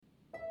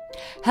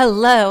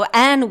Hello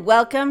and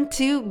welcome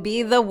to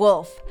Be the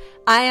Wolf.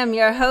 I am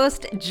your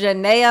host,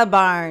 Janaea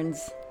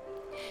Barnes.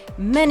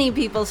 Many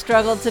people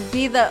struggle to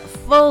be the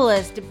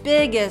fullest,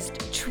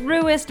 biggest,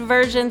 truest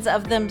versions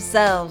of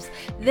themselves.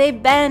 They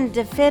bend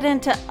to fit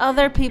into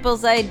other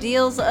people's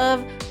ideals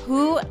of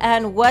who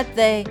and what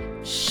they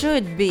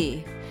should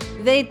be.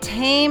 They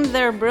tame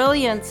their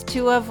brilliance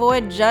to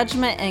avoid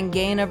judgment and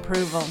gain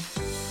approval.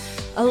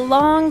 A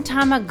long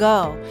time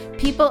ago,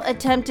 people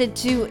attempted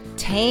to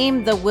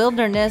tame the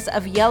wilderness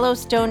of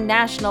Yellowstone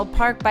National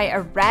Park by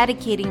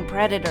eradicating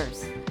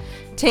predators.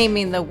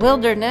 Taming the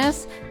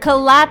wilderness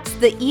collapsed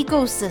the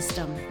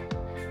ecosystem.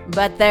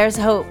 But there's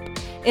hope.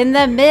 In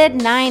the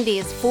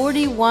mid-90s,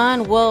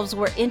 41 wolves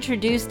were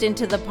introduced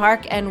into the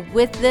park, and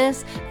with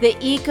this, the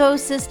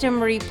ecosystem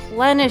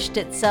replenished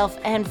itself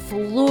and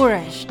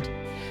flourished.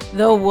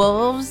 The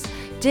wolves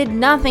did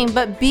nothing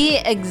but be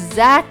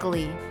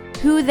exactly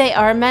who they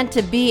are meant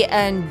to be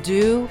and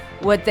do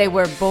what they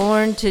were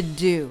born to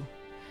do.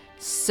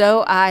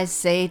 So I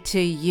say to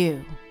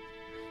you,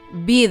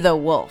 be the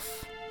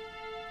wolf.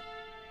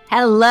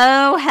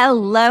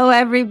 Hello,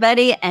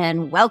 everybody,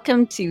 and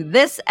welcome to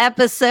this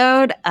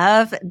episode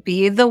of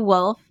Be the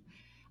Wolf.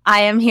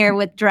 I am here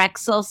with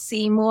Drexwell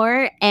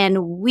Seymour,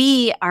 and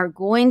we are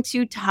going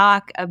to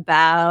talk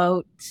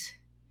about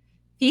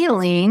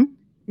feeling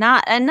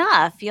not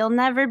enough. You'll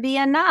never be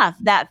enough.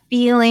 That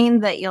feeling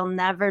that you'll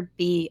never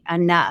be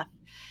enough.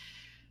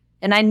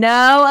 And I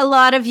know a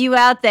lot of you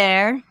out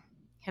there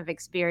have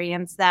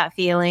experienced that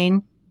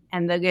feeling.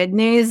 And the good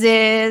news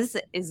is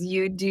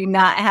you do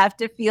not have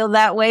to feel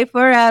that way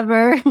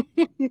forever.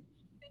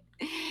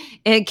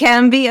 It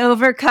can be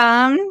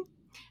overcome.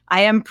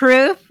 I am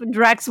proof.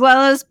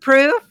 Drexwell is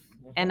proof.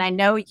 And I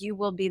know you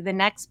will be the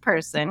next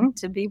person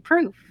to be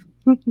proof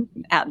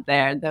out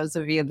there, those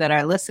of you that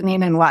are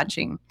listening and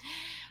watching.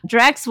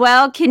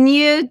 Drexwell, can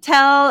you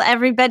tell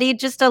everybody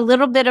just a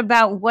little bit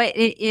about what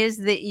it is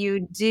that you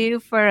do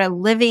for a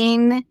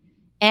living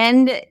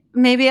and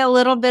maybe a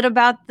little bit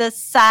about the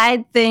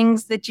side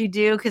things that you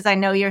do? Because I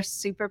know you're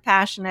super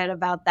passionate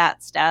about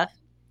that stuff.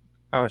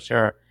 Oh,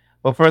 sure.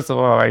 Well, first of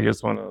all, I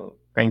just want to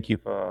thank you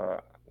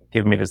for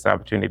giving me this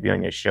opportunity to be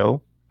on your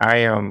show. I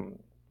am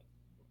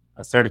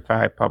a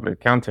certified public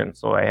accountant,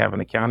 so I have an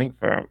accounting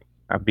firm.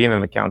 I've been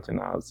an accountant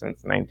now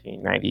since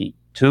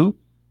 1992.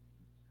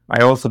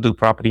 I also do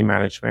property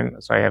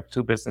management. So I have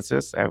two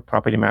businesses. I have a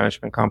property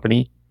management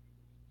company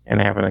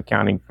and I have an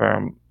accounting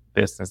firm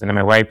business. And then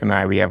my wife and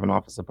I, we have an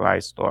office supply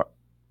store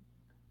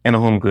and a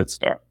home goods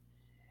store.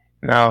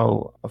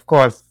 Now, of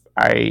course,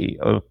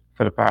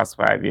 for the past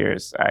 5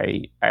 years,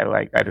 I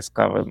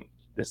discovered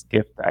this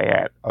gift I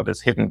had, or this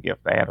hidden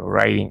gift I had of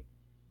writing.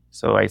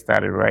 So I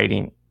started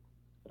writing.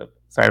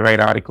 So I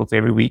write articles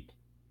every week.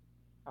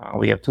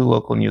 We have two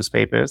local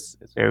newspapers.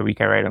 Every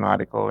week I write an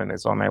article and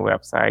it's on my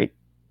website.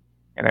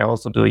 And I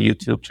also do a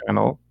YouTube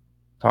channel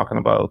talking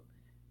about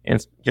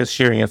just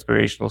sharing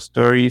inspirational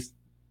stories.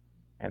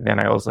 And then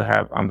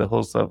I'm the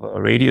host of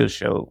a radio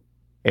show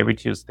every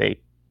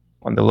Tuesday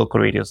on the local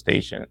radio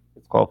station.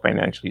 It's called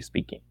Financially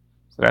Speaking.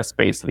 So that's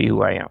basically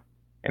who I am.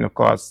 And of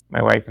course,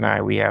 my wife and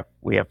I, we have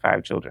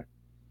 5 children.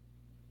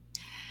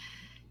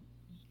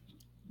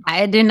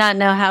 I do not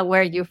know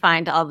where you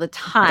find all the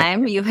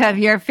time. You have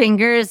your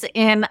fingers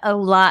in a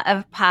lot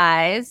of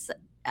pies.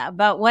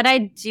 But what I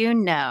do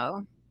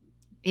know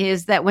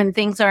is that when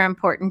things are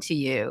important to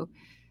you,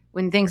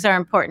 when things are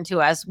important to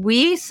us,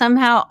 we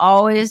somehow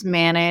always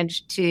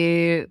manage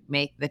to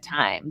make the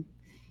time.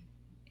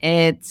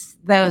 It's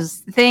those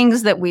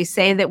things that we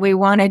say that we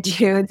want to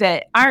do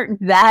that aren't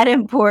that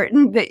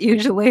important that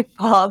usually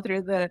fall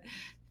through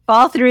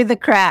the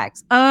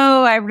cracks.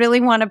 Oh, I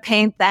really want to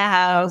paint the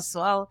house.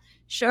 Well,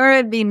 sure,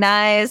 it'd be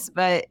nice,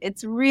 but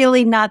it's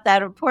really not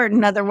that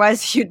important.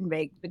 Otherwise, you'd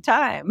make the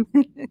time.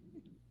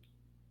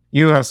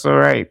 You are so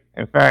right.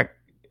 In fact,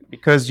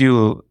 because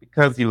you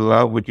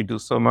love what you do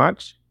so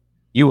much,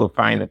 you will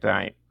find the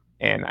time.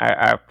 And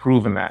I've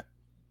proven that.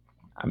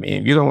 I mean,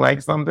 if you don't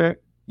like something,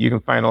 you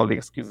can find all the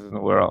excuses in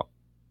the world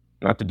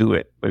not to do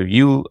it. But if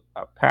you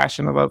are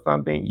passionate about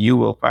something, you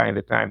will find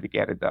the time to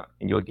get it done,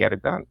 and you'll get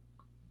it done.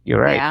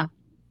 You're right.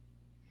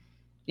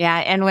 Yeah.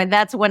 And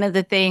that's one of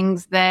the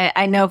things that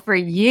I know for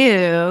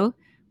you,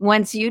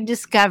 once you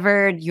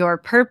discovered your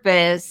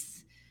purpose,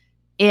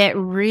 it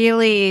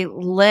really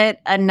lit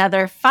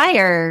another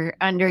fire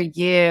under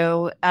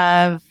you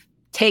of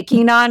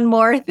taking on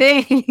more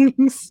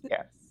things.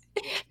 Yes.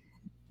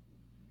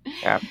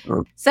 Yeah.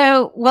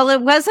 So,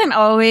 it wasn't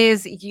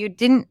always, you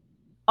didn't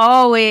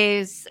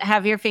always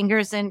have your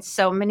fingers in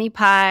so many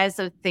pies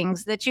of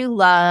things that you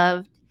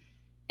loved.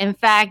 In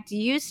fact,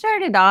 you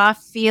started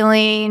off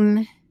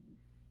feeling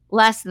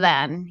less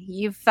than.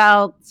 You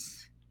felt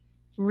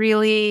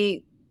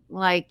really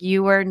like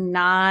you were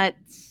not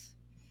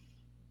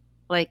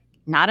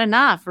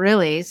enough,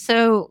 really.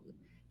 So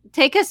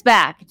take us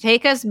back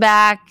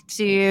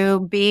to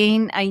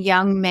being a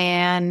young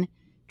man,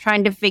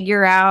 trying to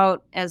figure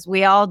out, as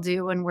we all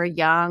do when we're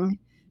young,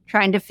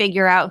 trying to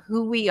figure out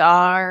who we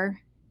are.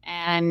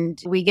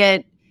 And we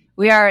get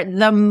We are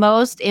the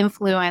most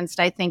influenced,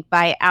 I think,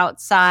 by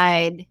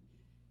outside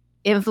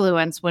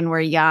influence when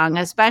we're young,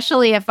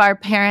 especially if our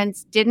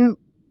parents didn't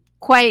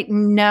quite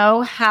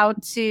know how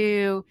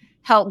to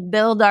help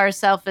build our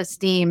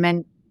self-esteem.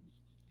 And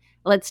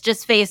let's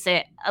just face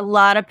it, a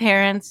lot of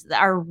parents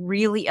are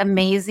really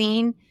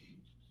amazing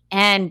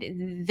and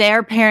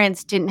their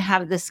parents didn't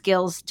have the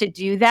skills to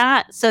do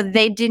that. So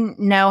they didn't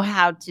know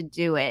how to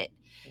do it.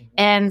 Mhm.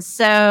 And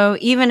so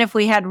even if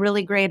we had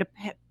really great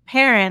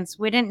parents,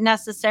 we didn't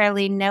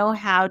necessarily know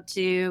how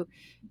to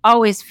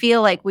always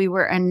feel like we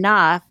were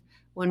enough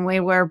when we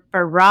were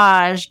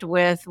barraged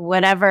with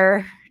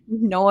whatever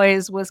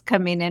noise was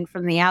coming in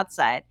from the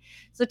outside.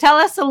 So tell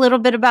us a little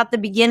bit about the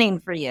beginning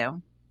for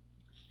you.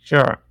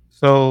 Sure.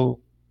 So,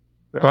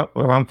 well,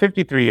 I'm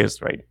 53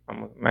 years, right?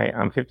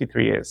 I'm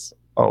 53 years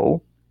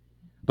old,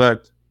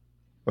 but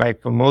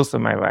like for most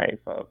of my life,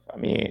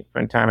 from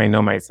the time I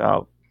know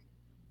myself,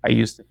 I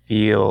used to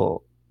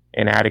feel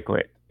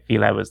inadequate,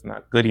 feel I was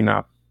not good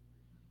enough,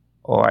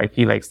 or I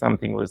feel like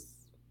something was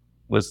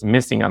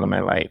missing out of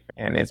my life,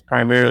 and it's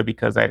primarily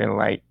because I didn't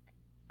like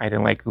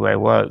who I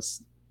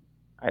was,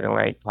 I didn't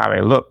like how I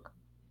look,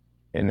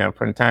 and then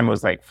from the time I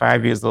was like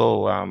 5 years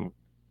old,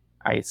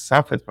 I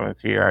suffered from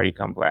inferiority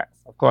complex.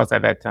 Of course,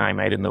 at that time,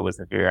 I didn't know it was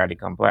inferiority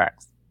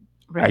complex.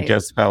 I Right.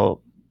 just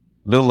felt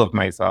little of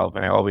myself,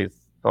 and I always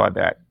thought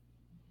that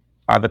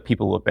other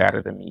people were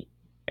better than me.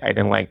 I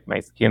didn't like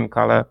my skin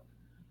color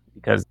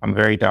because I'm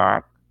very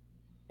dark.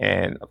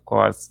 And of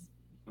course,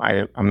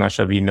 I'm not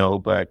sure if you know,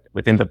 but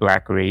within the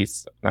Black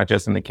race, not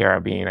just in the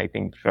Caribbean, I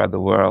think throughout the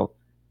world,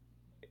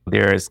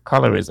 there is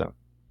colorism.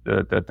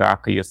 The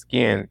darker your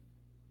skin,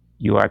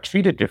 you are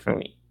treated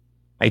differently.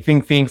 I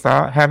think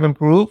have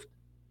improved,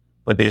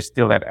 but there's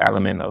still that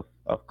element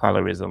of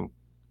colorism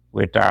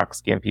where dark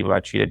skinned people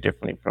are treated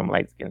differently from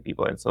light skinned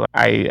people. And so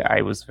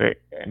I was very,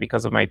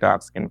 because of my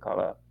dark skin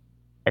color,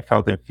 I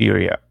felt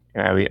inferior.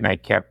 And I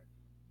kept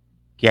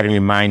getting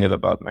reminded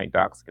about my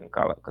dark skin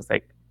color because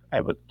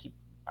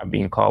I'm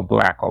being called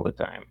black all the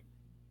time,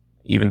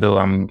 even though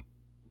I'm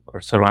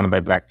surrounded by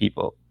black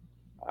people.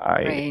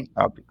 Right.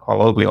 I'll be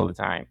called ugly all the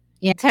time.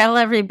 Yeah, tell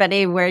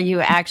everybody where you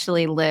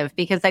actually live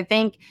because I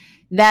think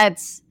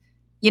that's,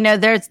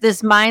 there's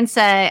this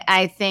mindset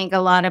I think a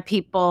lot of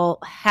people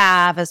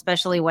have,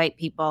 especially white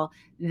people,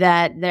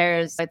 that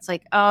it's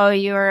like, oh,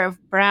 you're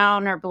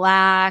brown or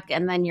black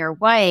and then you're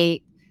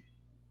white.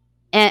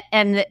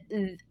 And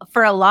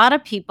for a lot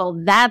of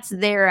people, that's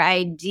their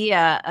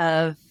idea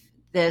of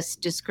this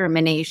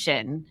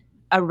discrimination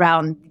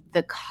around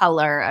the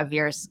color of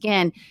your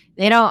skin.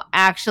 They don't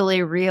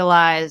actually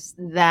realize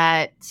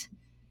that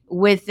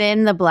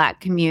within the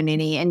Black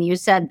community, and you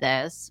said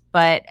this,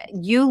 but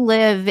you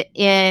live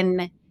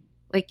in,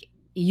 like,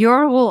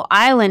 your whole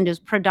island is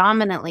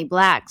predominantly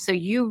Black. So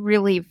you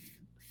really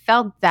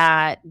felt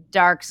that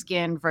dark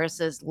skin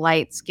versus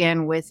light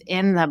skin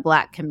within the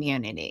Black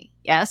community.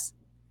 Yes?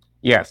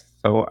 Yes.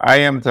 So to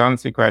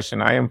answer your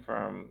question, I am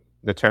from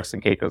the Turks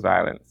and Caicos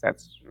Islands.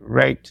 That's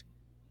right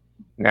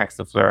next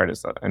to Florida,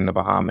 so in the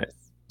Bahamas,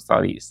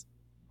 southeast.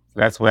 So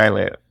that's where I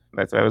live.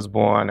 That's where I was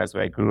born. That's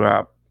where I grew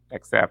up,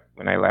 except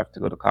when I left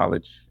to go to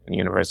college in the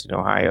University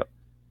of Ohio.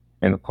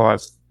 And of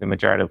course, the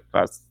majority of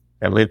us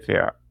that live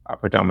here are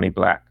predominantly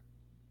Black.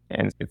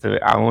 And it's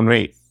our own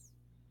race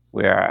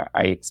where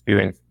I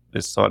experienced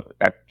this sort of,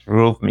 that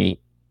drove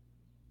me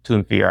to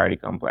inferiority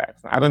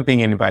complex. I don't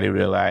think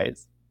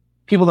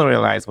people don't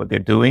realize what they're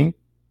doing.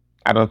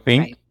 I don't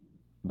think, Right.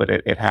 but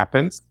it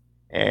happens.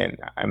 And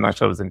I'm not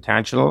sure it was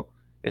intentional.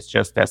 It's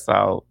just that's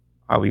how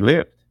we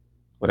lived.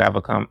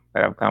 Whatever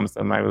comes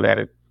to mind, we let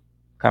it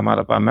come out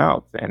of our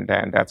mouths. And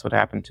then that's what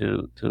happened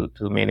to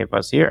many of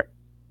us here.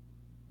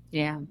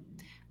 Yeah.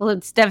 Well,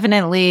 it's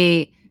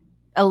definitely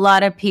a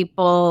lot of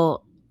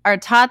people are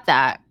taught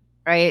that,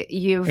 right?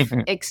 You've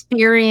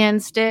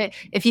experienced it.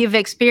 If you've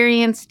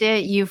experienced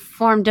it, you've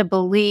formed a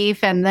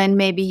belief, and then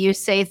maybe you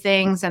say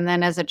things, and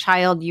then as a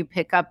child, you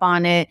pick up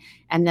on it,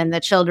 and then the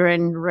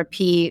children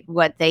repeat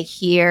what they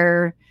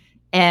hear.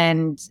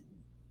 And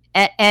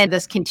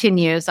this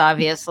continues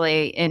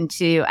obviously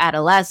into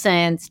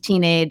adolescence,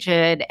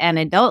 teenagehood, and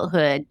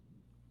adulthood.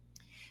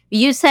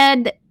 You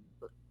said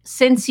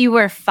since you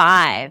were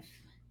 5,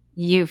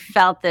 you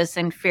felt this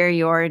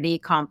inferiority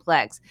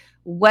complex.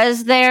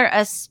 Was there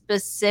a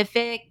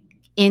specific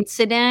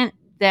incident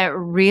that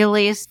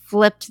really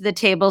flipped the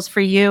tables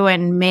for you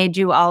and made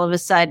you all of a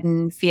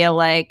sudden feel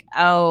like,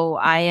 oh,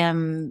 I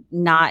am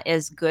not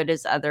as good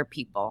as other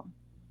people?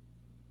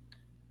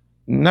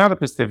 Not a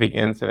specific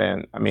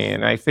incident. I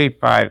mean, I say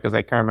 5 because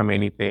I can't remember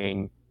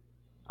anything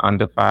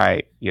under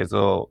 5 years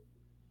old.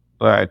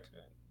 But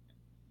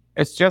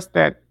it's just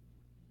that,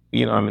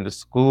 I'm in the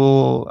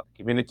school,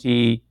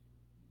 community,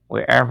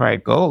 wherever I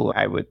go,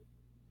 I would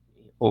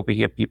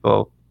overhear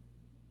people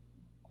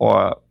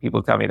or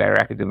people tell me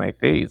directly to my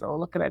face, oh,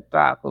 look at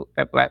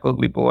that black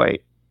ugly boy.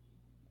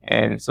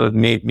 And so it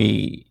made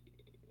me,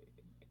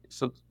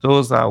 so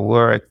those are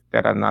words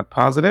that are not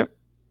positive.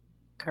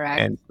 Correct.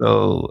 And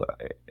so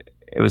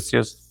it was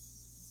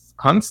just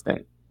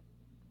constant.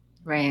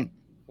 Right.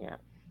 Yeah.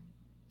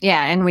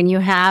 Yeah. And when you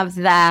have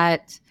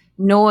that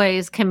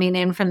noise coming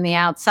in from the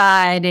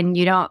outside and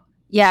you don't,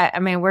 yeah, I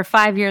mean, we're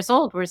 5 years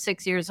old, we're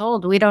 6 years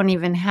old. We don't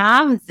even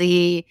have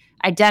the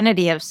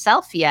identity of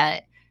self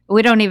yet.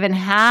 We don't even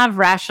have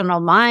rational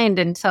mind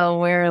until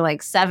we're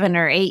like 7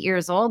 or 8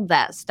 years old.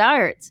 That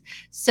starts.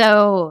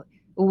 So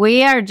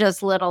we are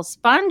just little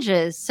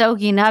sponges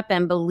soaking up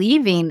and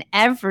believing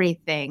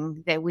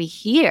everything that we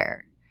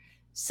hear.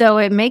 So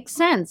it makes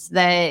sense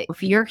that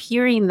if you're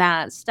hearing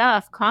that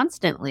stuff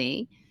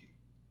constantly,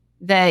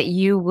 that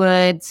you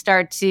would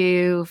start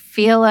to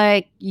feel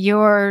like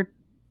you're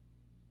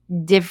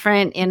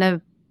different in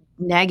a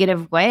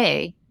negative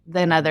way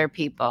than other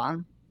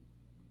people.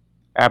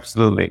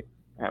 Absolutely,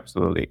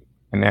 absolutely.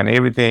 And then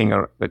everything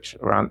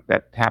around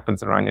that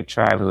happens around your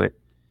childhood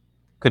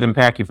could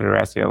impact you for the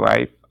rest of your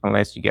life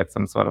unless you get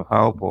some sort of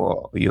help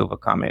or you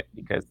overcome it.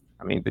 Because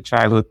I mean, the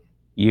childhood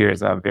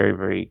years are very,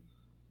 very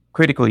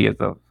critical years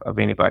of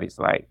anybody's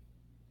life.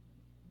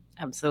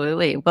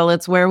 Absolutely. Well,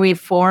 it's where we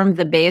form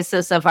the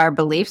basis of our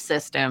belief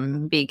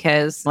system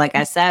because, like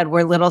I said,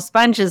 we're little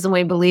sponges and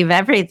we believe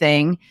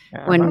everything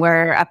when Uh-huh.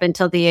 we're up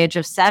until the age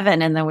of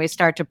 7. And then we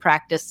start to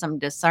practice some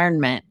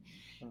discernment.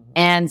 Mhm.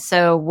 And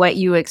so, what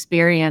you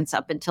experience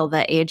up until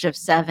the age of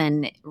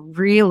 7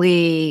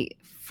 really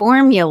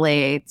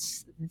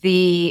formulates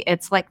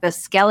it's like the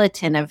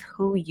skeleton of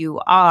who you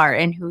are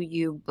and who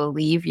you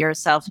believe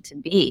yourself to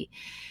be.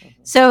 Mhm.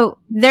 So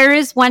there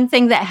is one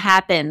thing that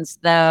happens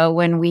though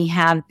when we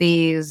have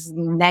these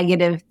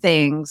negative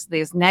things,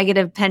 these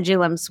negative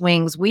pendulum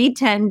swings, we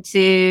tend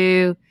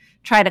to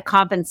try to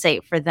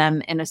compensate for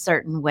them in a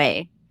certain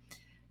way.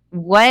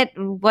 What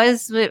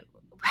was it?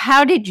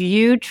 How did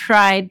you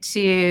try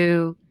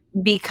to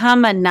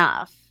become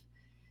enough?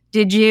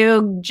 Did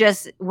you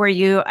just, were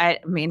you, I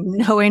mean,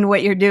 knowing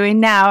what you're doing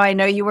now, I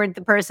know you weren't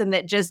the person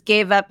that just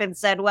gave up and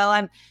said, well,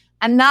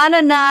 I'm not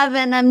enough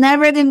and I'm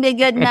never going to be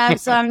good enough.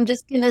 So I'm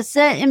just going to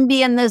sit and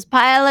be in this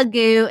pile of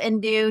goo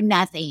and do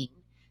nothing.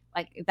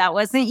 Like that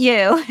wasn't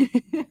you.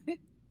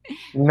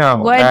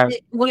 No, that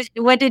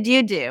What did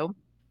you do?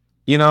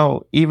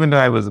 even though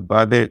I was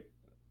bothered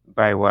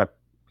by what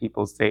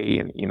people say,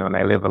 and and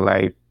I live a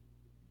life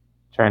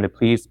trying to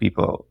please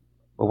people,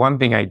 but one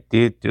thing I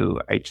did do,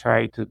 I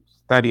tried to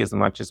study as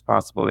much as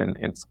possible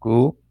in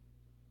school,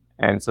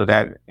 and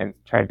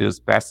try to do as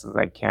best as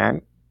I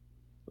can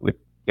with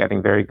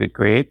getting very good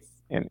grades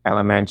in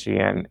elementary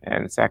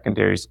and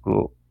secondary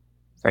school.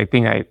 So I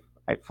think I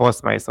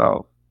forced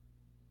myself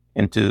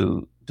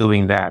into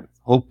doing that,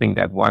 hoping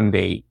that one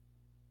day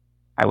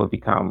I will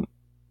become,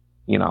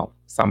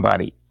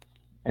 somebody.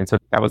 And so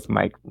that was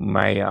my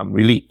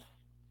relief.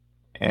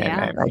 And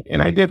Yeah,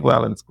 and I did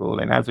well in school,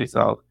 and as a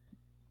result,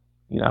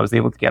 I was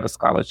able to get a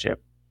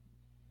scholarship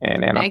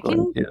and end I up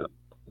going can,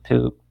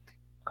 to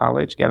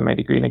college, getting my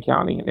degree in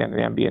accounting, and then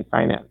an MBA in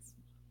finance.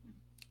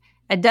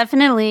 I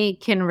definitely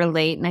can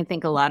relate. And I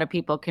think a lot of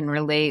people can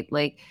relate.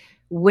 Like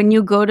when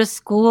you go to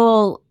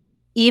school,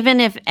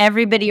 even if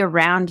everybody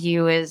around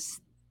you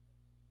is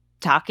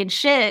talking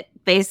shit,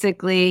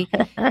 basically,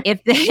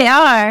 if they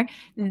are,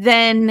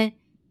 then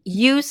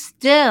you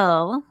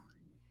still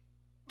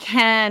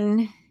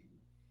can.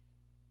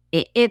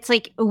 It's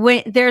like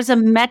when there's a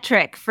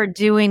metric for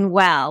doing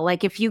well.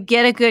 Like if you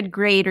get a good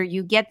grade or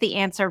you get the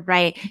answer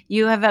right,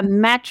 you have a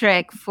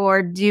metric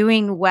for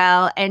doing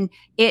well, and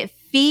it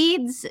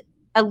feeds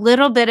a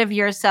little bit of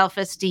your self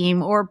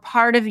esteem or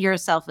part of your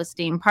self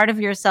esteem. Part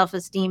of your self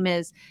esteem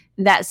is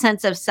that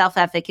sense of self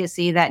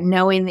efficacy, that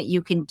knowing that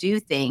you can do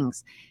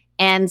things.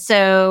 And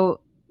so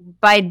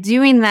by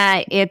doing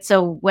that, it's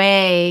a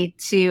way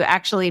to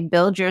actually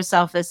build your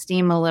self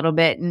esteem a little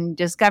bit and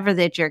discover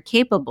that you're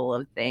capable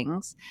of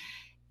things.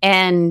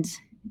 And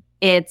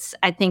it's,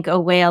 I think, a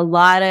way a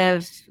lot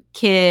of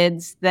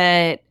kids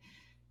that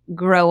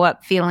grow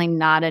up feeling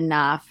not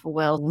enough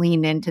will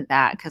lean into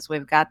that because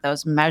we've got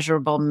those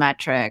measurable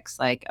metrics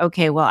like,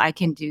 okay, well, I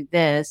can do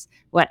this.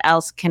 What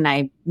else can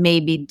I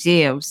maybe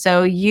do?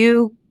 So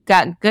you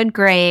got good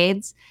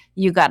grades,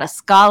 you got a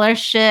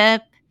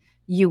scholarship,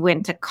 you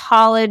went to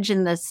college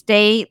in the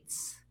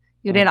States,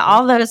 you did Mhm.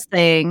 all those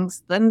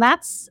things. Then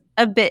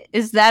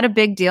is that a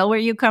big deal where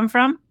you come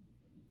from?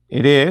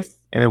 It is,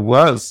 and it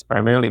was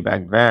primarily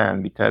back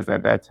then because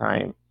at that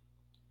time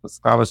the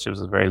scholarships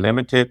was very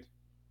limited.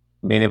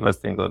 Many of us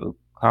didn't go to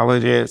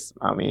colleges.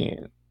 I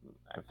mean,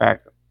 in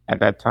fact, at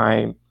that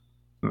time,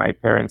 my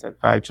parents had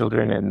 5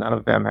 children, and none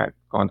of them had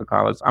gone to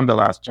college. I'm the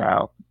last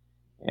child,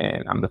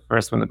 and I'm the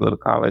first one to go to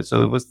college.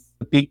 So it was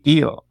a big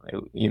deal,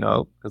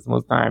 because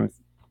most times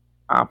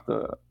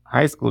after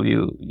high school,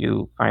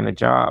 you find a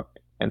job,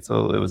 and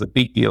so it was a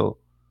big deal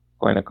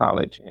going to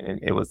college, and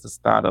it was the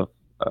start of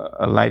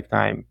a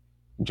lifetime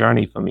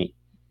journey for me.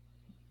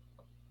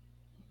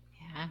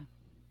 Yeah.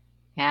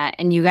 Yeah.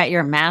 And you got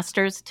your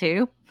master's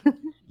too?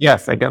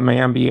 Yes, I got my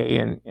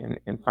MBA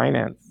in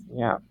finance.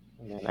 Yeah,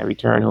 and then I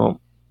returned home.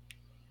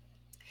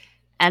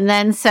 And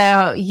then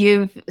so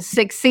you've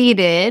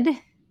succeeded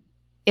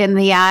in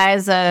the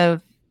eyes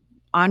of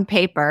on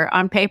paper.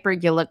 On paper,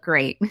 you look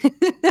great.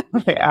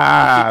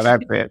 Ah,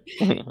 that's it.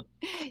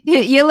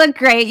 You look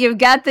great. You've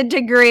got the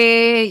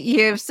degree.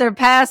 You've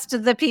surpassed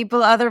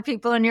other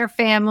people in your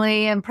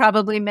family, and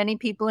probably many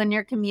people in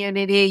your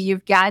community.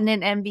 You've gotten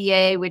an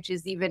MBA, which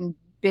is even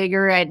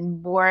bigger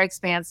and more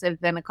expansive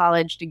than a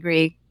college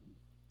degree.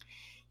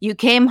 You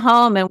came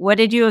home, and what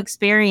did you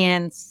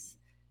experience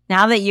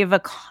now that you've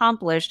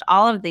accomplished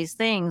all of these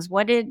things?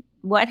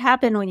 What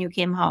happened when you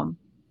came home?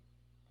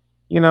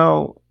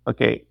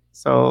 Okay,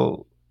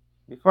 so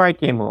before I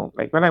came home,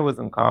 like when I was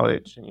in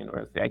college and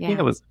university, I think I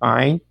Yeah. was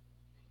fine.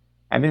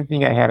 I didn't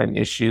think I had an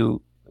issue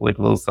with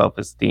low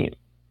self-esteem.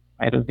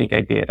 I don't think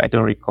I did. I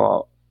don't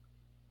recall.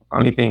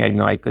 Only thing I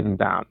know, I couldn't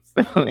dance.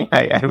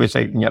 I wish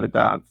I knew how to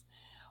dance.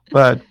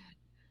 But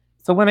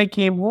so when I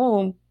came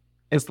home,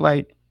 it's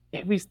like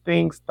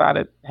everything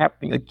started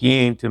happening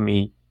again to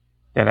me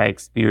that I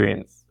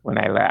experienced when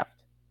I left.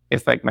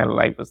 It's like my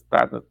life was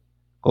starting to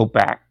go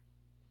back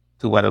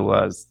to what it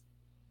was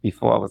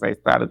before was I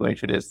started going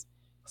through this.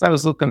 Because I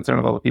was so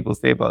concerned about what people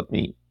say about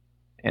me.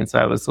 And so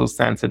I was so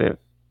sensitive.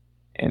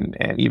 And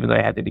even though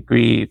I had the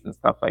degrees and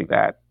stuff like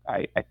that,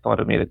 I thought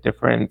it made a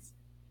difference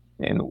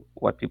in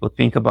what people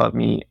think about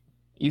me.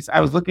 I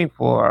was looking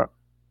for,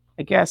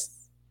 I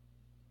guess,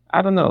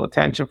 I don't know,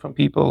 attention from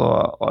people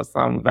or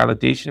some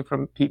validation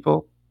from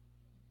people.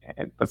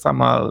 But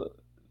somehow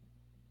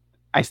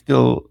I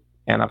still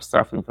end up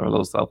suffering from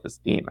low self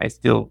esteem. I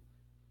still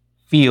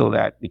feel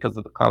that because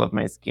of the color of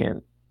my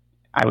skin,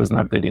 I was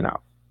not good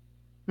enough.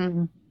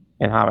 Mm-hmm.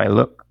 And how I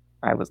look,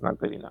 I was not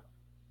good enough.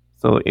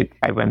 So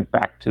I went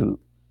back to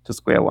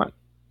square one.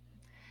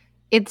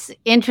 It's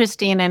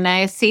interesting, and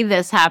I see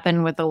this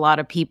happen with a lot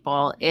of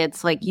people.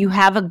 It's like you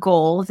have a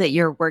goal that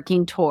you're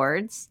working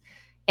towards,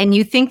 and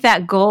you think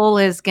that goal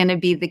is going to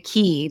be the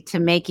key to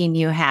making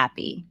you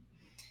happy.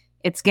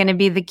 It's going to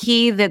be the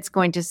key that's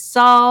going to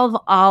solve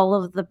all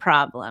of the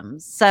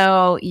problems.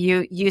 So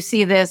you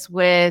see this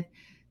with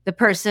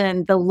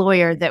the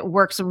lawyer that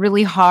works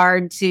really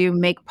hard to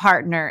make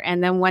partner,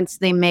 and then once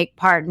they make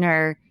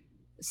partner,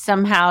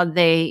 somehow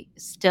they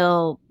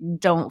still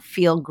don't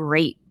feel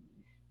great.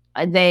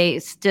 They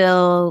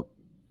still,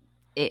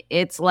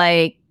 it's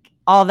like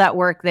all that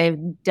work they've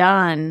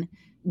done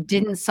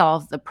didn't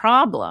solve the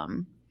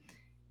problem.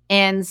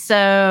 And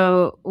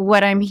so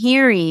what I'm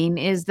hearing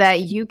is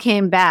that you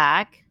came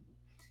back,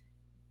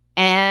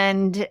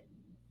 and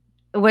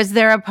was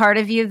there a part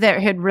of you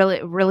that had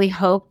really, really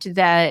hoped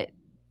that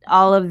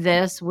all of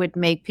this would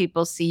make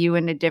people see you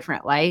in a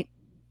different light?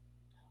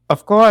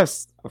 Of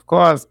course,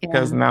 because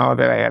Yeah. now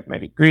that I had my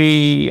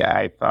degree,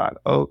 I thought,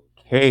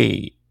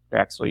 okay,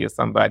 Drexwell, you're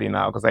somebody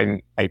now, because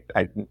I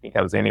didn't think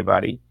I was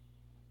anybody.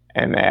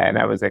 And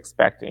I was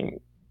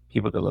expecting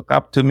people to look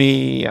up to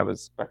me. I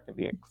was expecting to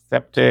be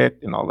accepted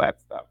and all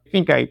that stuff. I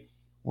think I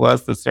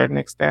was to a certain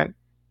extent,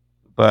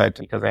 but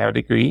because I have a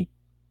degree,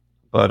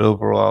 but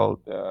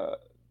overall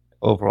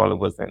it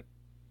wasn't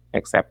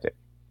accepted.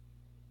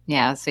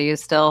 Yeah. So you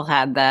still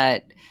had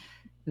the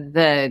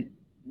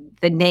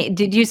name.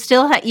 Did you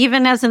still have,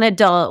 even as an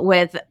adult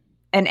with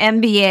an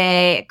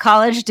MBA,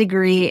 college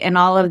degree, and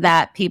all of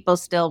that, people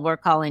still were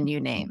calling you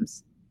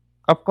names?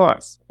 Of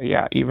course,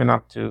 yeah, even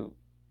up to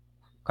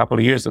a couple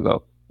of years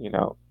ago,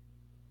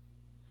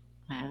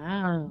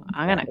 Oh,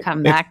 I'm going to come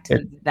it's back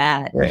to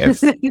that.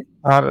 it's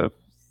part of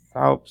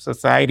how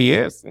society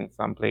is in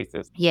some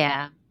places.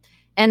 Yeah.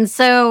 And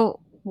so,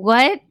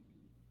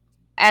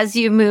 as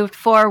you moved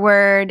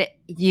forward,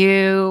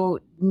 you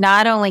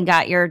not only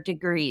got your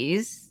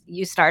degrees,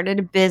 you started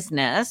a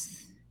business.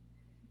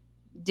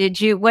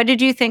 What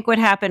did you think would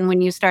happen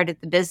when you started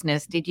the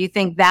business? Did you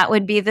think that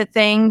would be the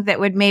thing that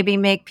would maybe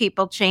make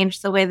people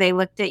change the way they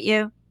looked at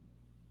you?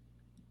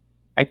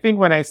 I think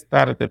when I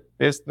started the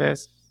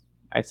business,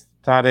 I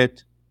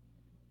started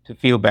to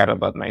feel better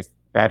about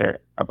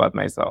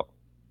myself.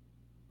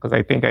 Because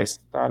I think I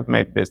started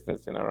my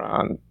business in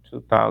around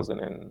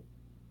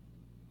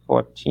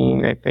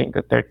 2014, I think,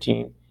 or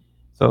 13.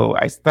 So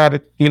I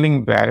started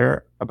feeling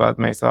better about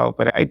myself,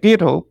 but I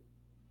did hope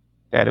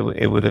that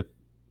it would have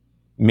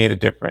made a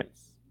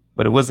difference.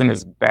 But it wasn't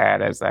as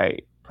bad as I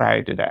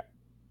prior to that.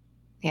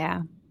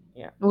 Yeah.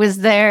 Yeah. Was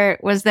there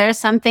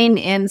something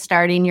in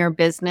starting your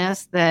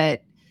business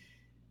that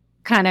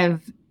kind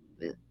of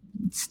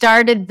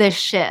started the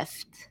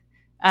shift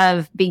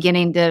of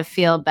beginning to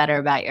feel better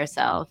about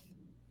yourself?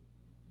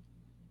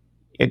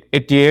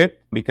 It did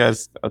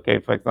because, okay,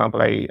 for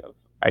example, I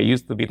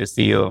used to be the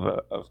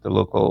CEO of the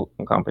local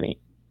company.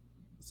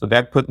 So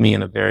that put me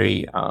in a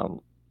very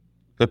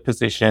good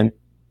position.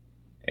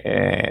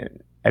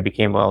 And I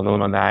became well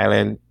known on the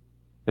island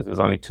because there was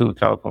only two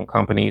telephone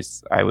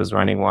companies. I was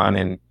running one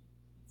and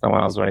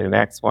someone else running the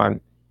next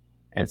one.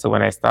 And so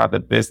when I started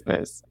the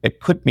business, it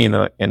put me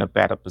in a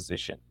better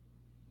position.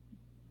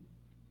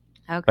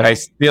 Okay. But I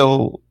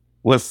still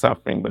was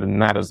suffering, but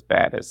not as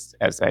bad as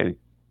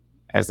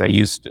I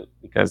used to,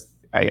 because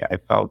I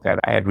felt that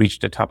I had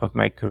reached the top of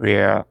my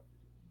career.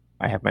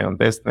 I have my own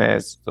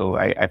business. So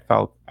I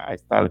felt I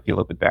started to feel a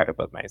little bit better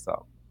about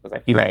myself because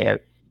I feel I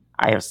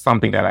have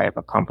something that I have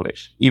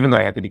accomplished, even though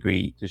I had the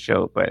degree to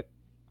show, but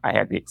I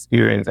had the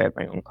experience, I had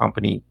my own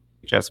company.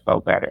 just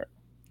felt better.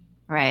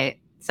 Right.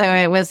 So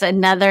it was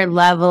another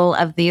level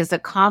of these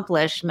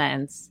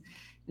accomplishments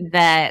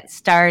that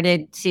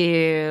started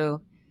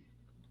to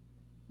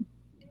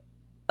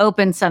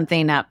open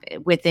something up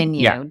within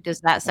Yeah. you.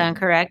 Does that sound Mhm.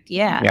 correct?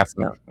 Yeah. Yes,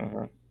 no.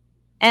 Mhm.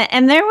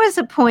 And there was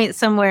a point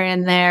somewhere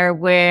in there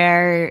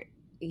where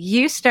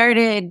you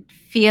started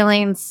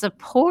feeling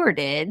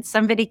supported.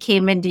 Somebody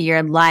came into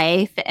your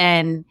life,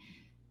 and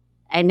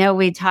I know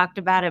we talked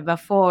about it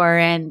before,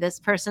 and this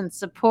person's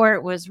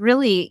support was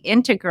really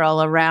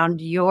integral around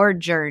your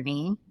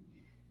journey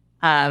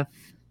of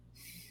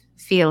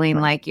feeling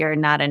Right. like you're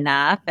not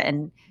enough.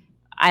 And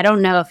I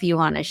don't know if you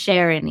want to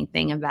share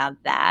anything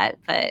about that,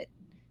 but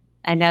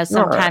I know Sure.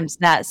 sometimes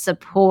that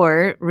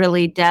support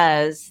really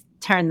does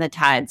turn the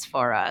tides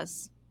for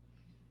us.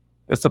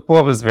 The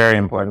support was very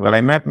important. Well,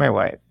 I met my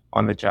wife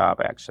on the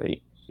job,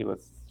 actually. She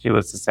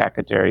was the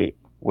secretary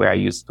where I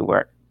used to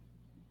work.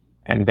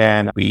 And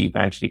then we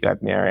eventually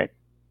got married.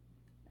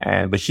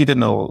 But she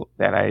didn't know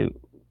that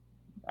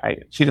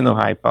she didn't know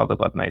how I felt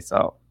about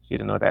myself. She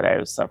didn't know that I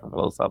was suffering from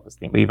low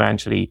self-esteem. But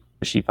eventually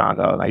she found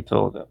out and I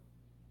told her.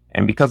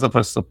 And because of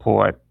her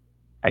support,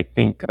 I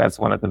think that's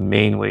one of the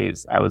main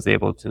ways I was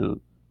able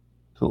to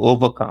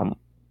overcome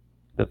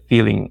the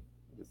feeling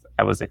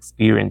I was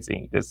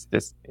experiencing, this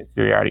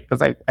inferiority,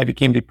 because I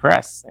became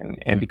depressed.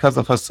 And because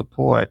of her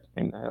support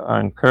and her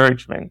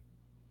encouragement,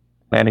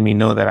 letting me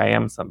know that I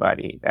am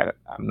somebody, that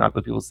I'm not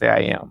what people say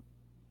I am,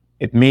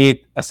 it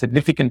made a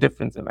significant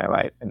difference in my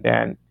life. And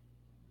then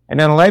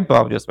a light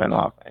bulb just went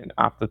off. And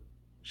after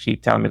she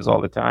telling me this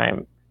all the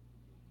time,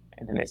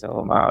 and then I said,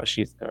 oh, wow,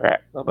 she's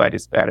correct.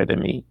 Nobody's better than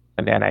me.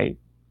 And then I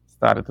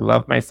started to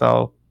love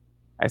myself.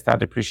 I started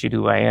to appreciate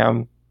who I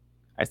am.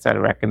 I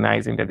started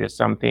recognizing that there's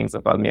some things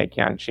about me I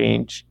can't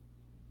change,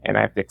 and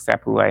I have to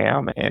accept who I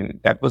am. And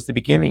that was the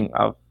beginning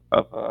of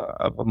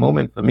a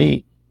moment for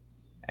me.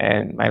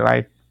 And my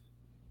life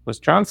was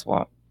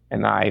transformed.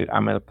 And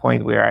I'm at a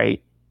point where I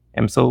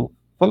am so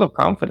full of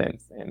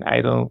confidence, and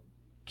I don't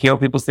care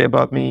what people say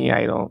about me.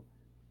 I don't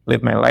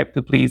live my life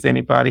to please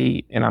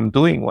anybody, and I'm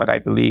doing what I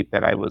believe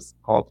that I was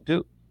called to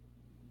do.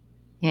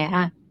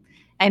 Yeah.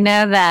 I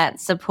know that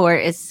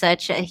support is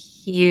such a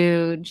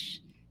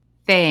huge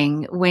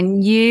thing.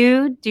 When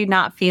you do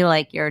not feel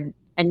like you're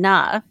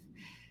enough,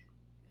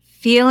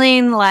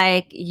 feeling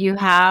like you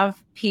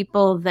have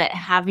people that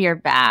have your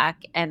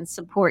back and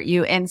support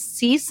you and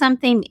see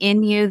something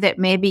in you that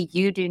maybe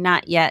you do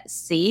not yet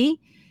see,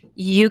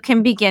 you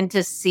can begin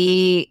to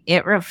see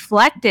it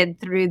reflected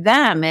through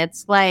them.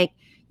 It's like,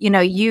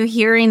 you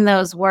hearing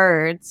those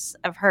words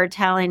of her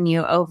telling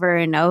you over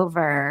and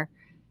over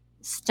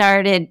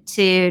started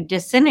to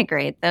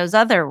disintegrate those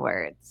other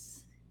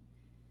words.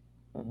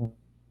 Mhm.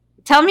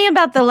 Tell me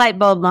about the light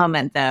bulb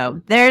moment,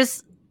 though.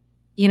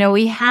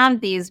 We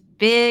have these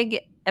big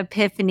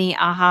epiphany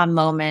aha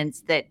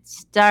moments that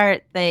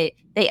they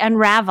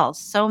unravel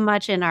so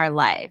much in our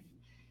life.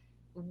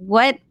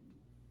 What,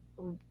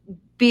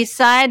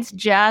 besides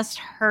just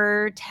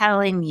her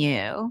telling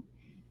you,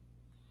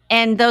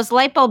 and those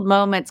light bulb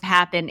moments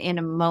happen in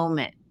a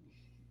moment,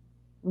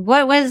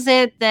 what was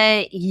it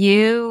that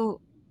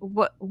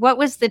what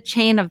was the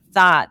chain of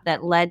thought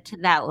that led to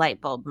that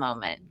light bulb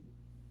moment?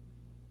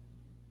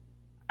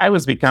 I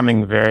was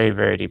becoming very,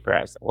 very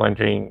depressed,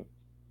 wondering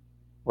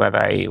whether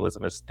it was a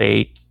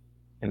mistake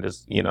in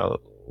this,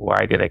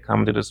 why did I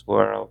come to this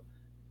world?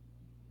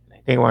 I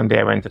think one day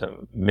I went to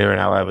the mirror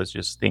and I was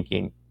just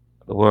thinking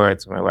the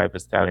words my wife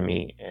was telling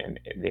me and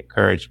the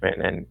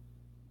encouragement. And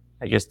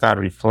I just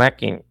started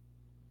reflecting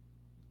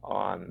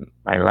on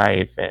my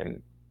life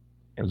and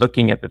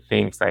looking at the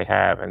things I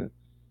have and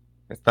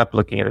stop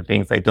looking at the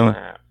things I don't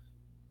have.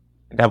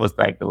 And that was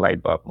like the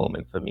light bulb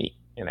moment for me.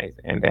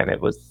 And then it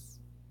was,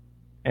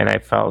 and I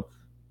felt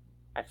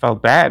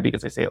bad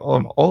because I say,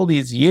 oh, all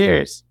these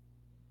years,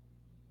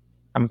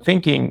 I'm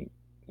thinking,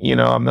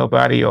 I'm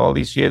nobody. All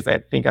these years, I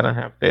think I don't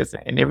have this,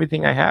 and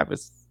everything I have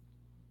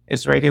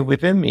is right here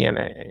within me,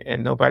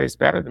 and nobody's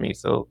better than me.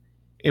 So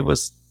it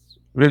was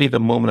really the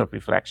moment of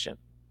reflection.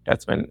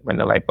 That's when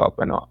the light bulb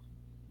went off.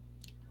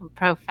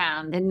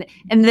 Profound.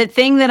 And the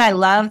thing that I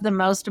love the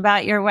most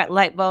about your wet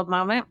light bulb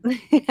moment,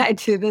 I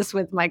do this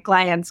with my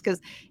clients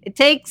because it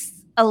takes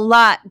a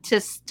lot to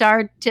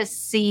start to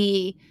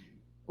see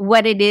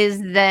what it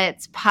is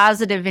that's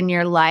positive in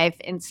your life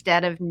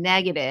instead of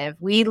negative.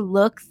 We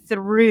look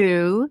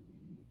through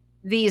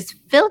these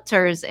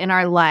filters in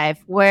our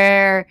life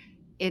where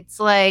it's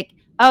like,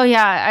 oh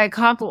yeah,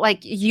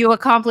 you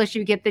accomplish,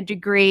 you get the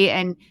degree,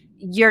 and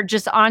you're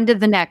just on to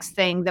the next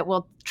thing that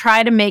will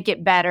try to make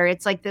it better.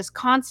 It's like this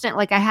constant,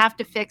 like, I have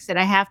to fix it,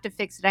 I have to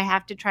fix it, I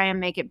have to try and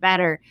make it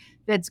better.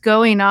 That's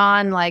going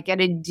on like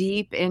at a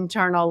deep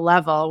internal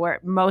level where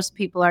most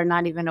people are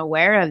not even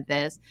aware of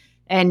this.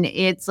 And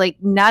it's like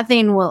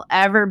nothing will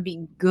ever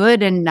be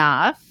good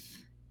enough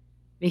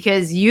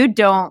because you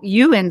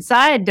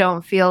inside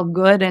don't feel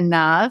good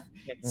enough.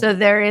 So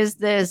there is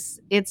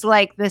it's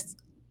like this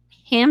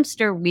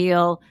hamster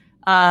wheel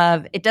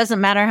of, it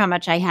doesn't matter how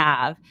much I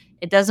have.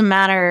 It doesn't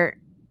matter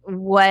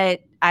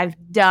what I've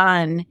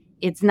done.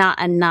 it's not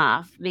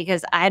enough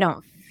because I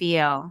don't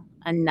feel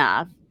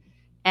enough.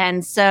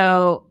 And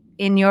so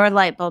in your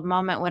light bulb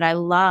moment, what I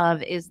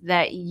love is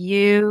that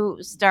you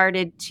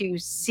started to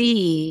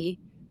see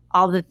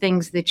all the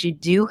things that you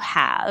do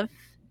have,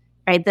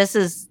 right? This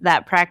is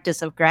that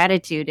practice of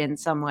gratitude in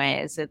some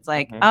ways. It's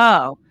like, Mhm.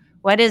 oh,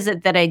 what is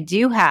it that I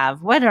do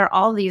have? What are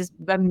all these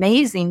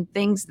amazing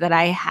things that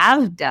I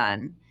have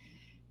done?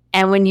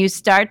 And when you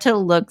start to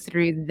look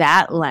through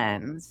that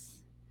lens,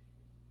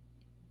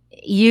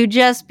 you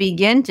just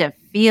begin to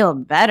feel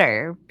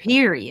better,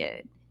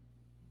 period.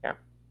 Yeah,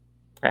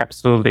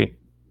 absolutely.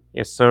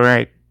 You're so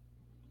right.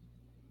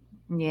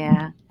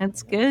 Yeah,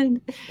 that's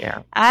good.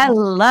 Yeah. I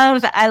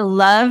love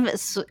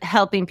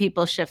helping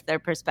people shift their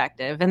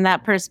perspective, and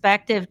that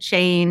perspective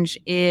change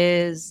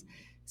is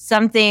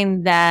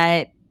something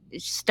that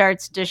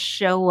starts to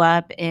show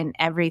up in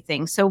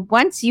everything. So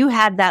once you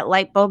had that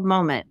light bulb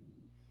moment,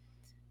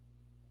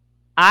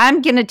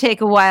 I'm going to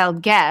take a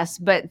wild guess,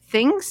 but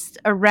things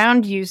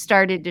around you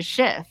started to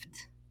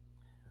shift.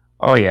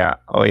 Oh yeah.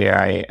 Oh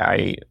yeah.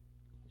 I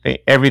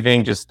think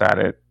everything just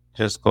started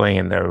just going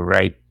in the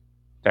right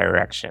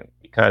direction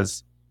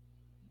because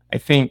I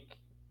think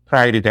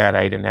prior to that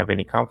I didn't have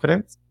any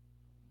confidence,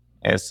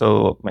 and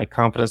so my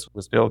confidence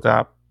was built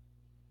up,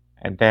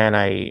 and then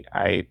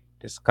I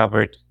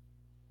discovered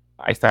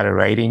I started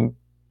writing,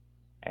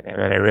 and then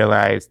I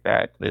realized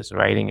that this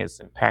writing is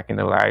impacting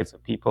the lives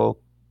of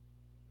people.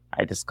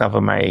 I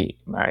discovered my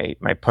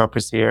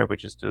purpose here,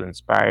 which is to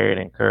inspire and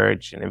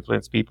encourage and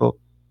influence people.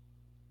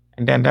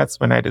 And then that's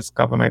when I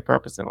discovered my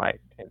purpose in life.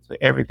 And so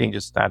everything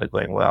just started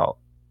going well.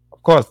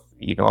 Of course,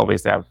 you can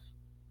always have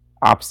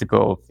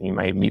obstacles, you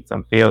might meet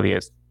some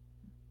failures.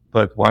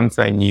 But once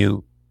I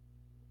knew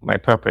my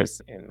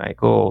purpose and my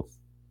goals,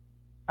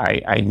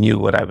 I knew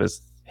what I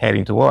was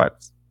heading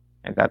towards.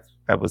 And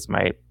that was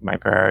my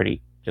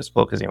priority, just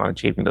focusing on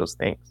achieving those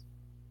things.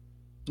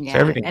 So Yeah,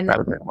 everything and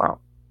started going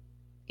well.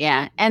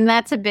 yeah, and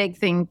that's a big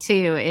thing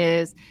too,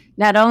 is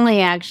not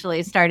only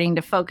actually starting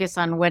to focus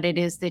on what it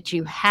is that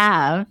you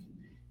have,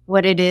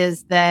 what it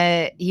is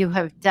that you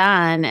have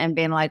done, and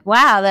being like,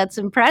 wow, that's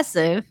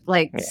impressive.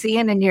 Like Yeah,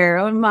 seeing in your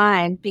own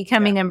mind, yeah,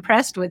 becoming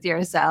impressed with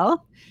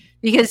yourself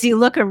because you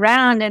look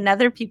around and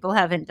other people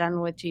haven't done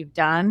what you've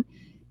done.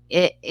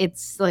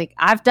 It's like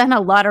I've done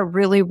a lot of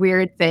really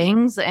weird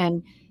things,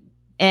 and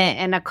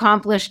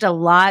accomplished a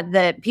lot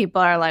that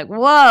people are like,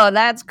 whoa,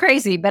 that's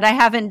crazy. But I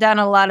haven't done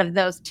a lot of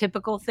those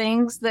typical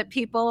things that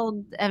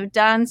people have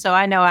done. So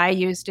I know I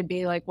used to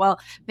be like, well,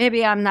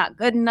 maybe I'm not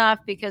good enough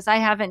because I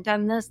haven't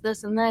done this,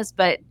 this, and this.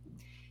 But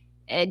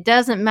it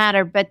doesn't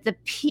matter. But the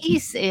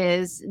piece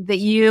is that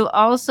you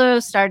also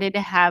started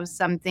to have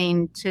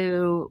something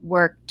to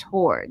work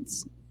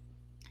towards.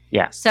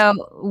 yes. So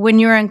when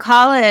you were in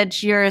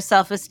college, your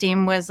self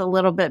esteem was a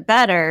little bit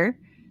better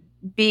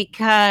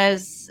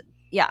because,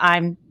 yeah,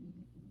 I'm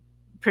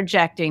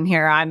projecting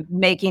here. I'm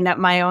making up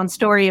my own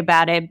story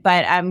about it,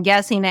 but I'm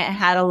guessing it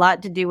had a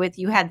lot to do with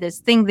you had this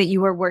thing that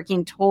you were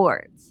working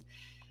towards.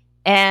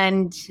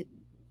 And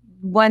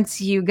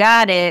once you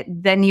got it,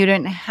 then you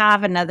didn't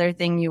have another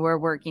thing you were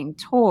working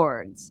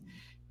towards.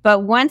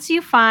 But once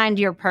you find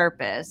your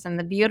purpose, and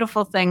the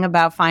beautiful thing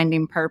about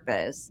finding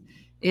purpose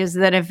is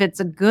that if it's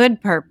a good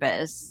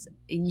purpose,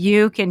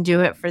 you can do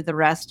it for the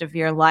rest of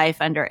your life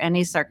under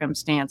any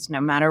circumstance,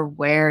 no matter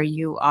where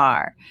you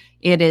are.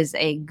 It is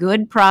a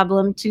good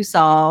problem to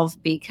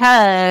solve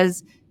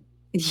because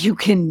you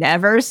can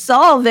never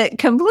solve it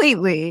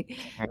completely,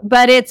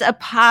 but it's a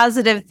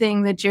positive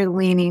thing that you're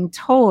leaning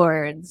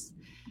towards.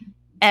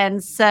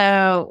 And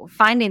so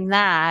finding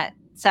that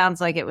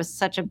sounds like it was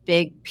such a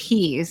big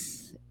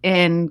piece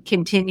in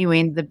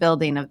continuing the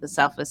building of the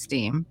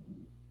self-esteem.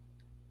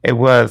 It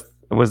was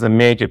a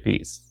major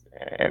piece.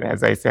 And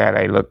as I said,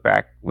 I look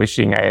back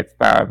wishing I had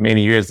started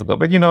many years ago.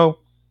 But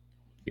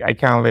I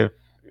can't live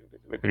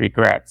with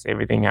regrets.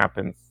 Everything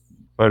happens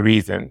for a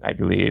reason, I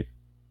believe.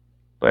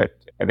 But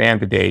at the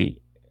end of the day,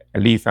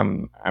 at least I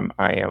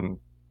am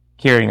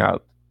carrying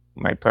out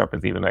my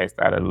purpose, even though I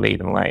started late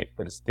in life.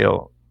 But it's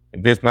still,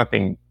 there's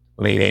nothing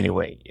late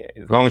anyway.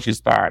 As long as you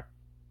start,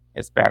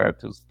 it's better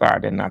to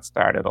start than not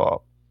start at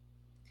all.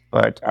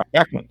 But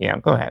definitely, yeah,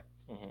 go ahead.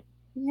 Mhm.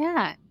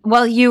 Yeah.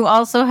 Well, you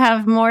also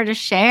have more to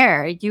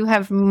share. You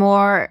have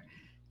more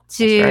That's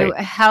to right.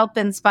 help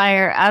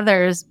inspire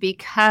others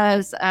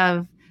because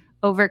of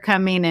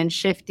overcoming and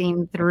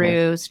shifting Hmm.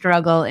 through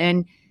struggle.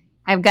 And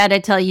I've got to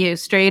tell you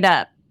straight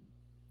up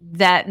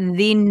that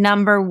the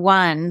number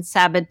one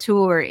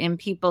saboteur in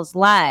people's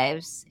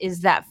lives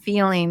is that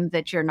feeling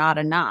that you're not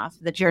enough,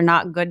 that you're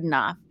not good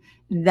enough,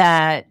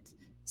 that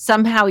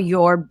somehow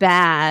you're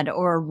bad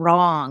or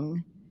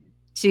wrong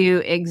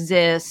to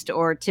exist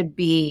or to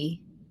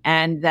be,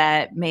 and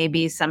that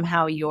maybe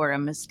somehow you're a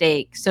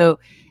mistake. So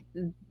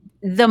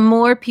the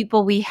more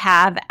people we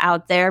have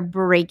out there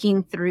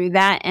breaking through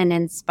that and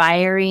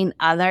inspiring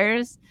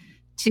others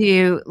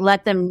to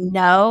let them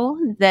know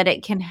that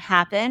it can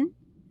happen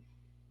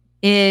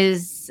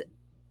is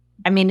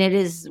I mean, it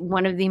is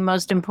one of the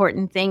most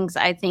important things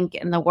I think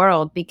in the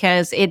world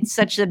because it's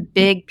such a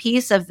big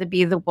piece of the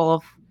Be the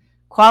Wolf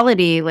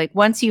quality. Like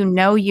once you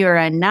know you're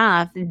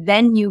enough,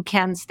 then you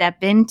can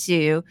step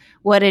into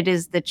what it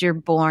is that you're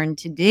born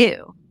to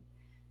do.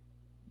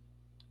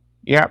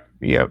 Yep,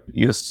 yep.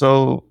 You're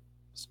so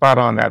spot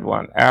on that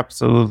one.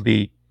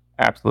 Absolutely,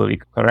 absolutely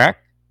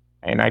correct.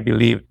 And I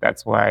believe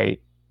that's why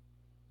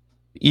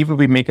even if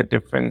we make a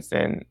difference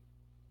in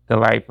the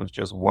life of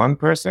just one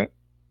person,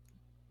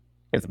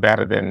 it's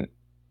better than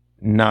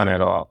none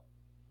at all.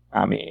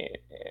 I mean,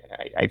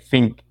 I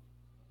think,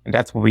 and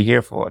that's what we're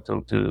here for,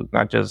 to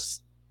not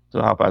just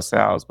to help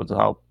ourselves, but to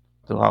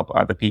help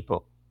other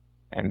people.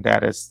 And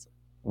that's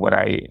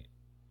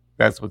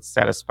what's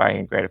satisfying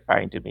and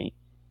gratifying to me,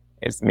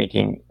 is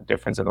making a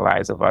difference in the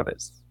lives of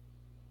others.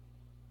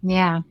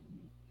 Yeah.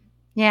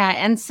 Yeah.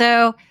 And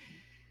so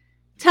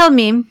tell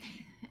me,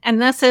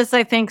 and this is,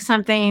 I think,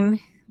 something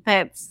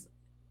that's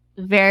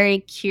very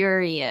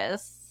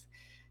curious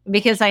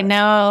because I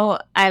know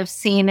I've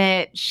seen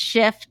it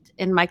shift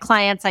in my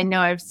clients. I know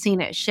I've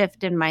seen it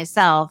shift in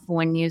myself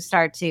when you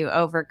start to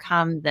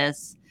overcome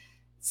this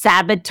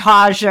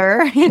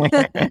sabotager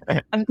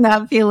of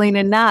not feeling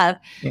enough.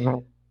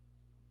 Mhm.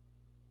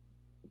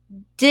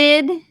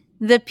 Did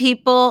the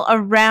people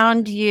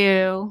around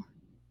you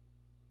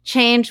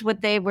change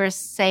what they were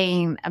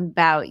saying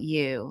about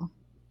you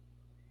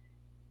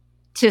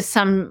to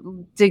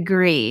some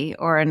degree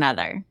or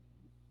another?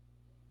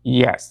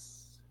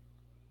 Yes,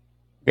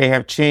 they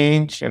have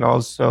changed. And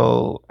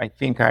also, I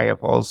think I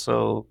have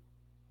also,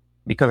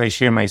 because I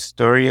share my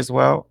story as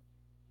well,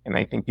 and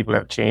I think people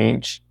have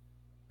changed,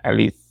 at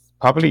least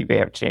publicly they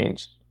have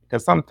changed.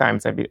 Because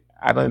sometimes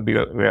I don't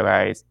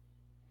realize,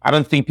 I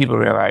don't think people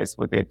realize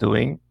what they're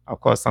doing. Of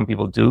course, some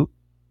people do,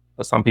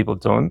 but some people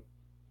don't.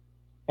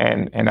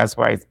 And that's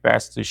why it's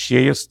best to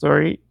share your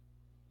story,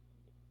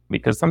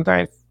 because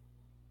sometimes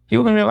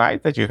people don't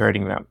realize that you're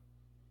hurting them,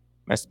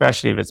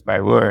 especially if it's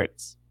by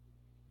words.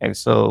 And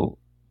so,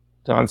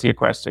 to answer your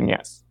question,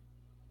 yes,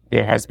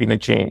 there has been a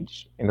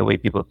change in the way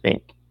people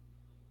think.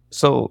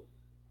 So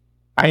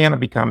I am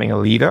becoming a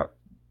leader.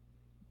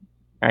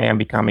 I am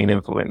becoming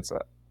an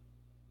influencer.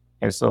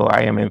 And so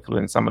I am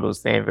influencing some of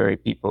those same very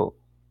people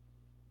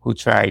who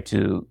try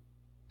to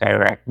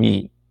direct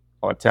me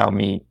or tell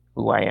me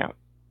who I am.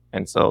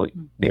 And so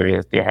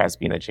there has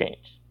been a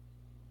change.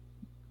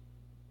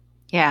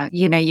 Yeah.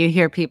 You know, you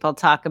hear people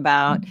talk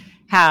about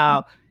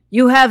how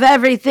you have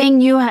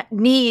everything you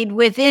need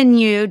within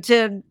you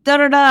to da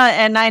da da.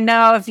 And I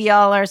know if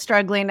y'all are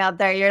struggling out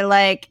there, you're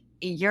like,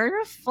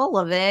 you're full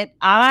of it.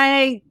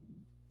 I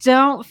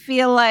don't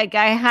feel like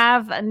I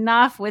have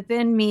enough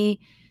within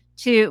me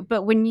to,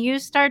 but when you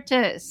start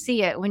to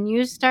see it, when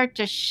you start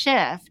to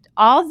shift,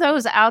 all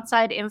those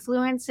outside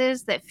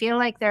influences that feel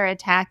like they're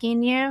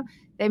attacking you,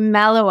 they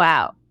mellow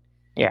out.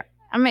 Yeah.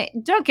 I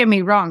mean, don't get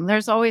me wrong.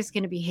 There's always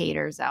going to be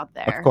haters out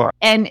there. Of course.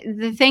 And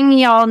the thing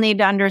y'all need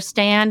to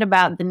understand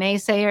about the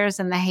naysayers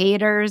and the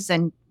haters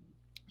and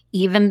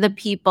even the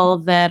people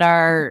that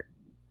are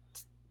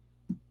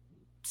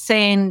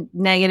saying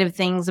negative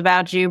things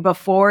about you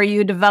before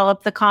you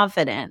develop the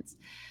confidence,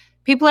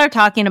 people are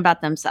talking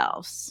about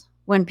themselves.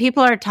 When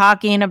people are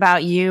talking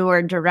about you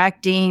or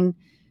directing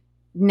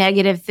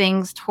negative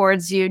things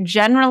towards you,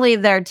 generally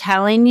they're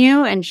telling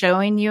you and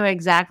showing you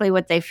exactly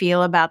what they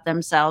feel about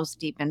themselves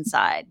deep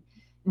inside.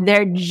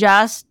 They're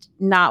just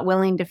not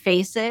willing to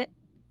face it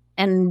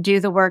and do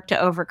the work to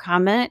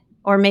overcome it.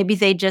 Or maybe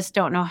they just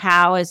don't know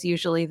how, is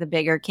usually the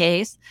bigger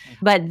case.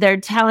 But they're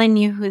telling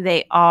you who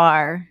they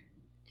are.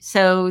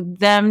 So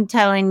them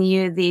telling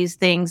you these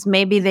things,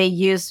 maybe they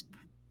use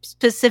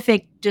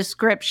specific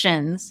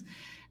descriptions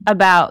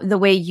about the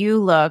way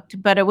you looked,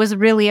 but it was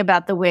really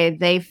about the way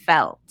they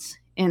felt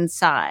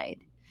inside.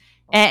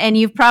 And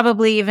you've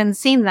probably even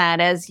seen that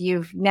as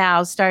you've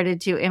now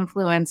started to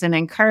influence and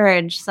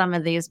encourage some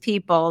of these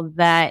people,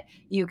 that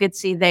you could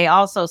see they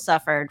also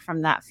suffered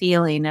from that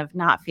feeling of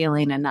not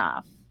feeling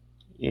enough.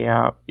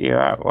 Yeah.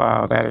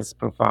 Wow, that is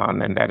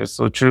profound, and that is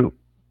so true.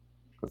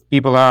 Because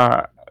people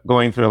are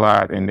going through a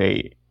lot, and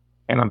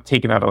I'm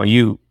taking out on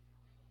you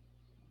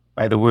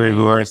by the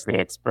words they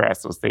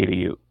express or say to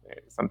you.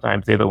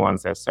 Sometimes they're the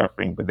ones that are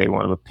suffering, but they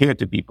want to appear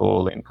to be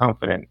bold and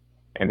confident,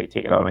 and they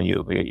take it out on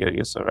you. But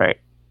you're so right.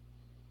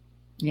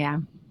 Yeah.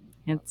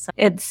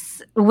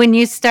 It's when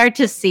you start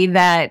to see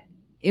that,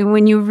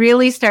 when you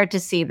really start to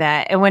see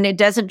that, and when it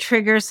doesn't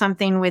trigger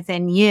something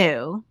within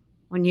you,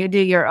 when you do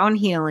your own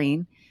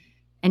healing,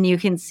 and you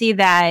can see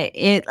that,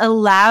 it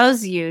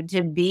allows you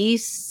to be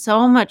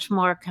so much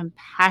more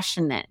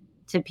compassionate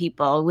to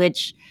people,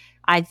 which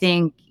I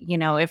think, you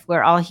know, if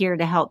we're all here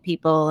to help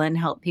people and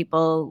help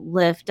people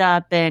lift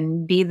up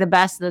and be the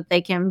best that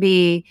they can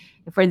be,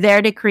 if we're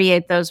there to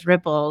create those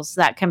ripples,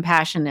 that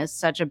compassion is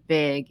such a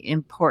big,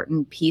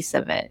 important piece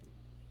of it.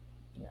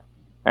 Yeah,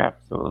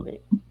 absolutely.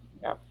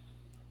 Yeah.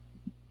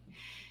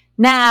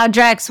 Now,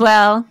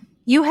 Drexwell,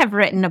 you have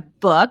written a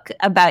book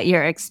about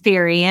your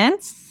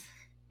experience.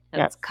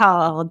 It's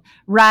called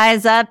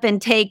Rise Up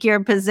and Take Your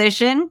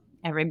Position.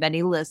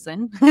 everybody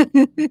listen.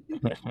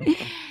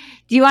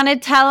 Do you want to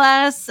tell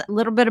us a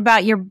little bit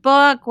about your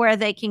book, where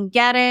they can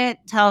get it?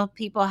 Tell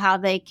people how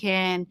they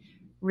can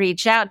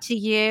reach out to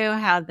you,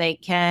 how they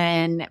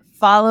can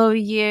follow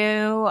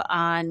you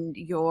on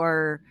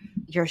your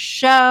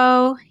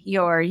show,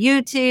 your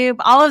YouTube,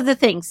 all of the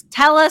things.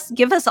 Tell us,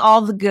 give us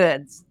all the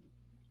goods.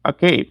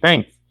 Okay,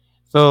 thanks.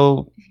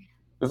 So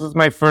this is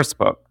my first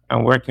book.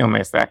 I'm working on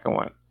my second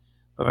one.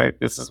 But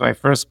this is my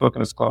first book,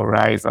 and it's called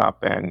Rise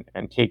Up and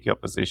Take Your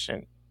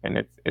Position.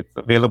 And it's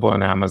available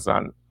on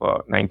Amazon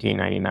for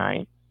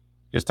 $19.99.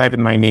 Just type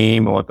in my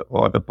name or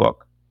the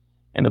book.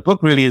 And the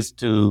book really is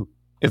a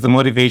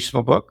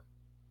motivational book.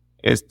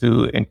 Is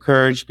to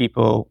encourage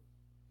people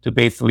to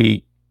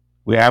basically,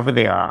 wherever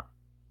they are,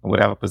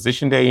 whatever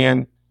position they're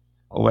in,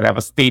 or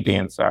whatever state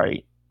they're in,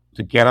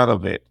 to get out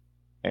of it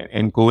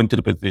and go into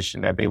the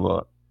position that they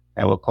were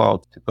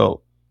called to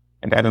go.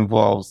 And that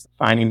involves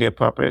finding their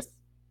purpose,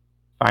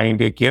 finding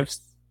their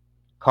gifts,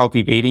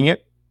 cultivating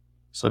it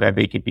so that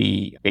they could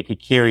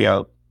carry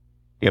out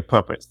their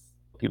purpose.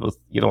 People,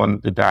 you don't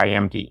want to die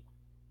empty.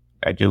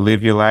 That you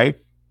live your life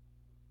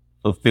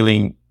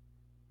fulfilling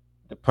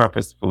the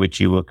purpose for which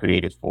you were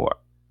created for.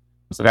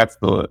 So that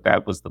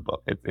was the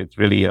book. It's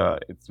really a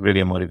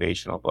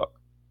motivational book.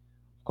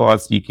 Of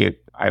course,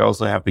 I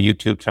also have the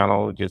YouTube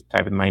channel. Just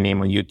type in my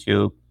name on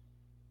YouTube,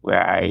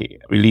 where I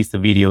release a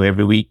video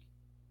every week.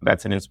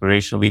 That's an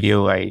inspirational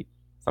video.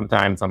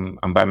 Sometimes I'm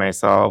by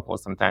myself, or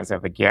sometimes I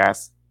have a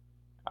guest.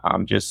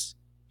 I'm just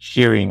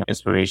sharing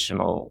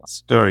inspirational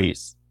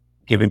stories,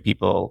 giving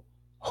people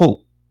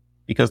hope,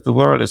 because the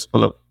world is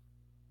full of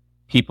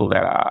people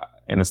that are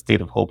in a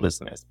state of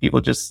hopelessness. People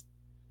just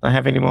don't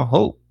have any more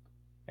hope.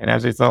 And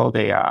as a result,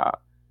 they are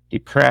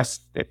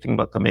depressed. They think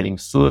about committing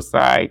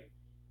suicide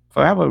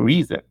for whatever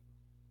reason.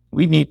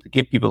 We need to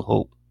give people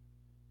hope.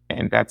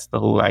 And that's the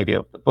whole idea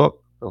of the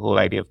book, the whole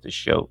idea of the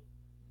show.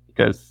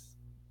 Because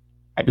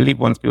I believe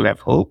once people have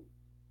hope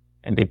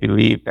and they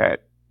believe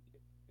that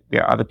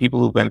there are other people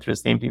who went through the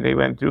same thing they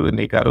went through and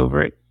they got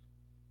over it,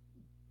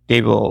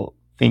 they will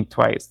think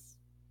twice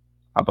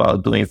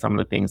about doing some of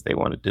the things they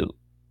want to do.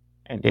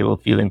 And they will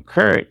feel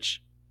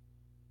encouraged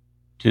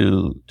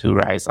to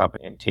rise up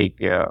and take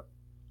their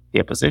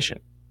position.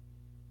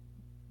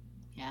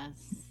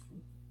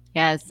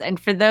 Yes. And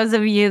for those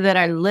of you that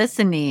are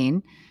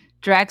listening,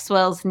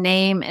 Drexwell's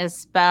name is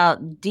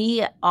spelled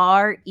Drexwell,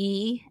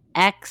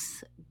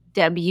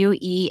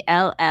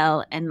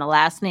 and the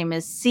last name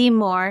is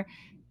Seymour,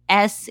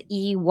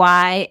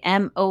 Seymour.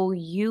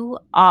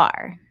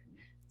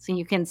 So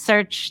you can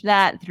search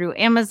that through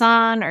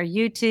Amazon or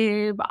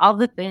YouTube, all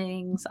the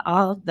things.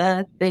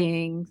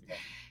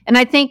 And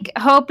I think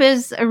hope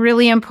is a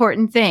really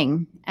important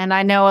thing. And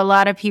I know a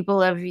lot of you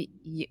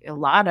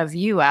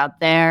out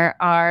there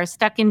are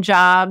stuck in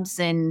jobs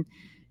and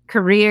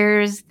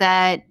careers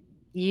that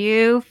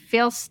you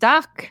feel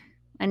stuck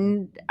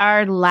and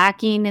are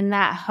lacking in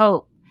that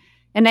hope.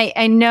 And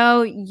I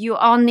know you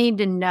all need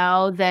to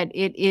know that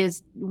it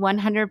is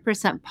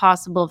 100%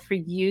 possible for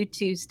you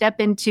to step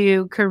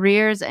into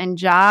careers and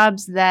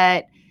jobs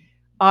that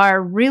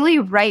are really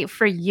right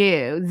for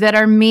you, that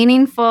are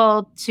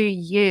meaningful to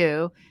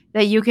you,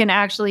 that you can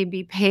actually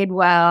be paid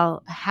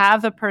well,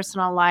 have a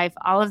personal life,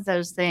 all of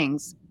those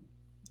things.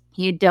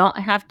 You don't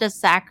have to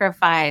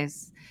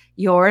sacrifice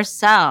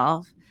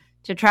yourself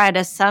to try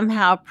to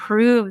somehow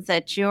prove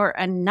that you're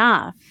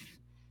enough.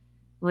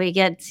 We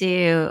get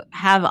to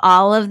have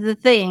all of the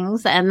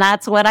things, and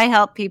that's what I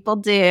help people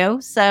do.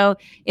 So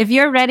if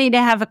you're ready to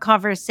have a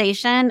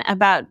conversation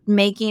about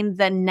making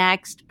the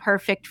next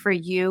perfect for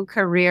you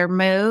career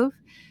move,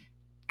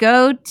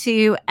 go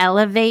to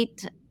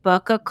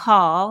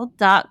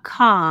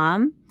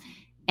elevatebookacall.com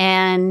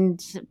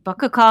and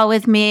book a call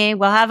with me.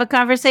 We'll have a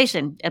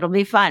conversation. It'll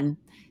be fun.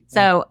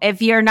 So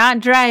if you're not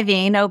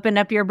driving, open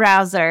up your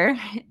browser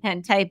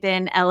and type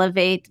in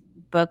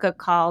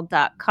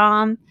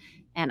elevatebookacall.com.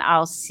 And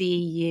I'll see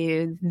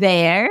you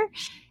there.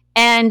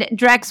 And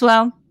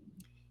Drexwell,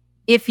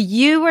 if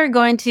you were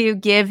going to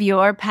give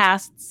your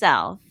past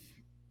self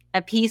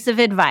a piece of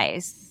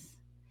advice,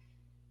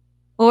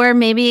 or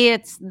maybe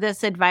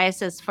this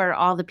advice is for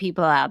all the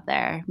people out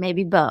there,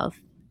 maybe both,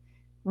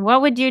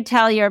 what would you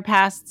tell your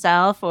past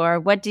self, or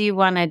what do you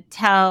want to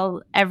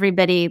tell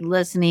everybody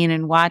listening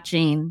and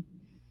watching?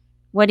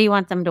 What do you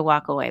want them to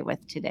walk away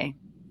with today?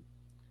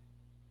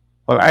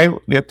 Well,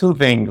 there are two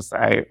things.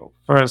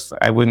 First,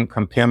 I wouldn't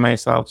compare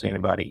myself to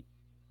anybody.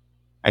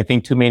 I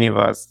think too many of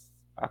us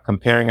are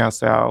comparing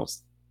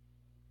ourselves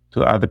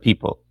to other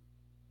people,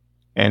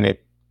 and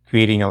it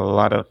creating a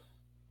lot of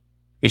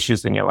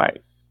issues in your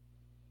life.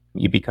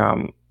 You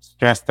become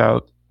stressed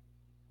out.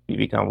 You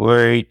become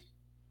worried.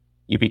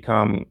 You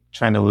become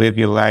trying to live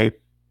your life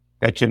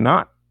that you're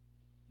not.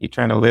 You're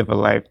trying to live a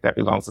life that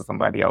belongs to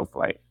somebody else's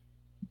life.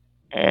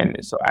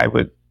 And so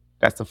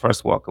that's the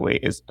first walk away,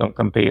 is don't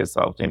compare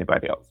yourself to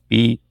anybody else.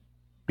 Be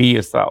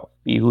yourself.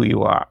 Be who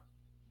you are.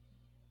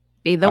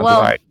 Be the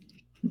wolf.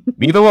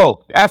 Be the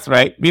wolf. That's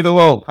right. Be the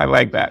wolf. I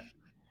like that.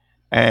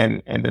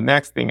 And the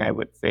next thing I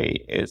would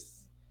say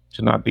is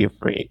to not be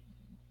afraid.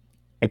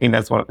 I think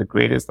that's one of the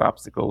greatest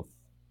obstacles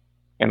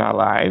in our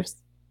lives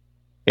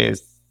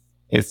is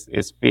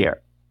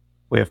fear.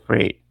 We're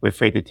afraid. We're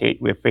afraid to take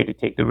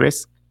the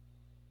risk.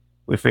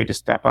 We're afraid to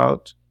step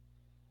out.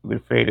 We're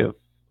afraid of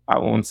our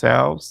own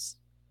selves.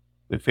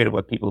 We're afraid of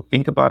what people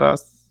think about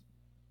us.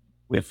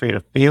 We're afraid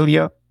of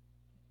failure.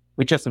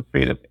 We're just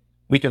afraid of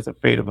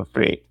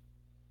afraid.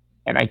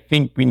 And I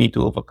think we need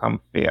to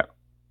overcome fear.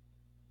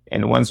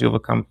 And once you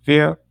overcome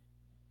fear,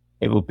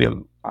 it will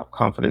build our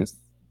confidence.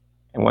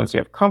 And once you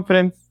have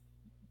confidence,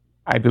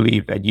 I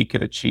believe that you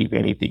can achieve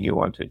anything you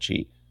want to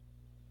achieve.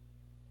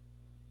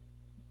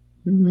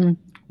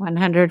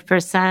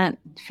 100%.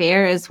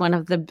 Fear is one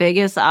of the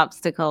biggest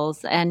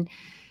obstacles. And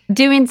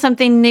doing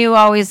something new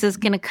always is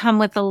going to come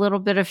with a little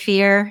bit of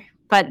fear,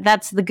 but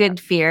that's the good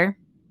fear.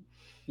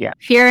 Yeah.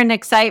 Fear and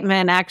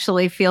excitement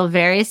actually feel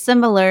very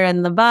similar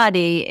in the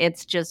body.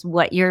 It's just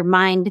what your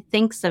mind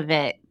thinks of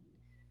it.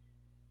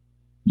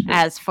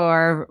 As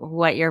for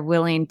what you're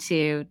willing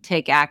to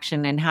take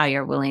action and how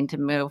you're willing to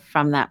move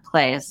from that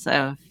place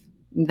of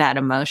that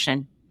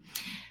emotion.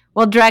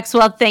 Well,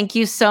 Drexwell, thank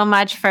you so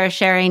much for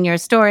sharing your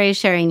story,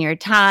 sharing your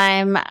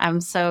time.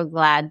 I'm so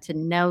glad to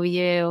know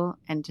you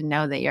and to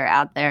know that you're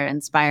out there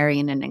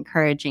inspiring and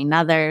encouraging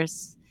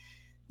others.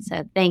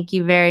 So thank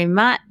you very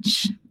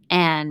much.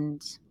 And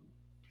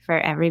for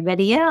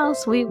everybody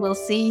else, we will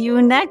see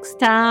you next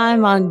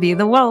time on Be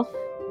the Wolf.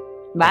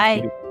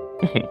 Bye.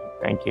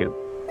 Thank you.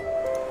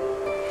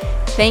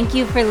 Thank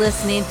you for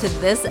listening to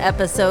this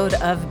episode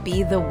of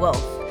Be the Wolf.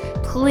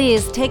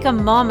 Please take a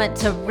moment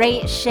to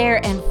rate,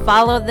 share, and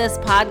follow this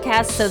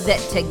podcast so that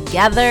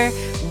together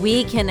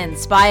we can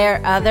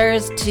inspire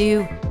others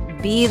to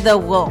be the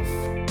wolf.